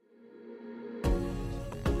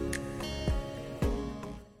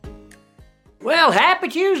Well, happy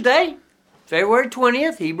Tuesday, February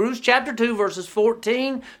 20th, Hebrews chapter 2, verses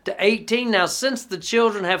 14 to 18. Now, since the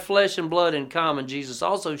children have flesh and blood in common, Jesus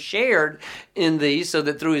also shared in these so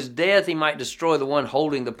that through his death he might destroy the one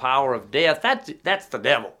holding the power of death. That's the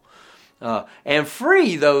devil. And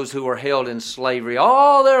free those who are held in slavery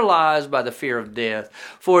all their lives by the fear of death.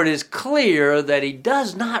 For it is clear that he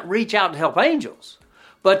does not reach out to help angels,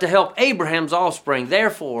 but to help Abraham's offspring.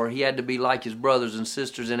 Therefore, he had to be like his brothers and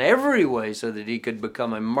sisters in every way so that he could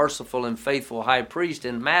become a merciful and faithful high priest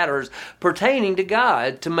in matters pertaining to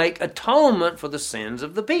God to make atonement for the sins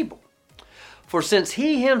of the people. For since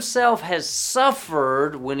he himself has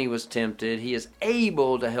suffered when he was tempted, he is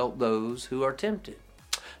able to help those who are tempted.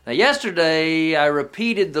 Now, yesterday, I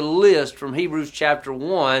repeated the list from Hebrews chapter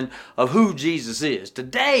 1 of who Jesus is.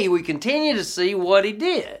 Today, we continue to see what he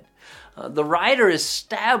did. The writer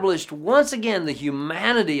established once again the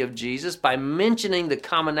humanity of Jesus by mentioning the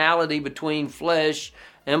commonality between flesh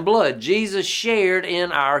and blood. Jesus shared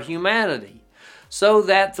in our humanity so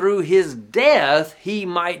that through his death he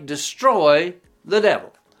might destroy the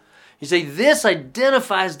devil. You see, this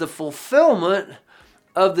identifies the fulfillment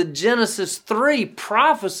of the Genesis 3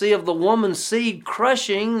 prophecy of the woman's seed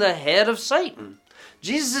crushing the head of Satan.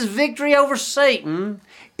 Jesus' victory over Satan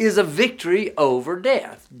is a victory over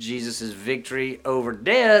death. Jesus' victory over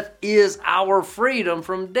death is our freedom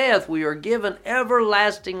from death. We are given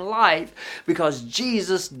everlasting life because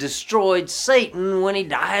Jesus destroyed Satan when he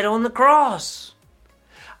died on the cross.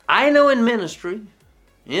 I know in ministry,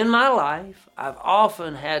 in my life, I've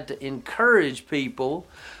often had to encourage people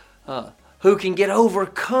who can get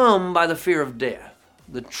overcome by the fear of death.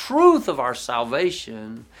 The truth of our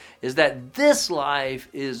salvation is that this life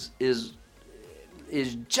is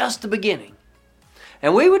just the beginning.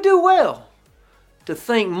 And we would do well to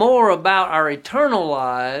think more about our eternal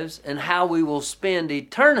lives and how we will spend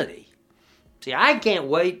eternity. See, I can't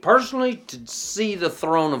wait personally to see the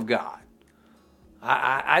throne of God.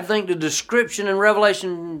 I think the description in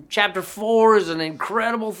Revelation chapter 4 is an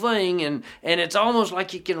incredible thing, and it's almost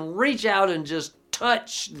like you can reach out and just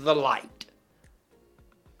touch the light.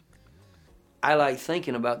 I like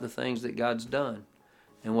thinking about the things that God's done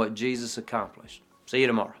and what Jesus accomplished. See you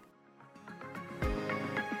tomorrow.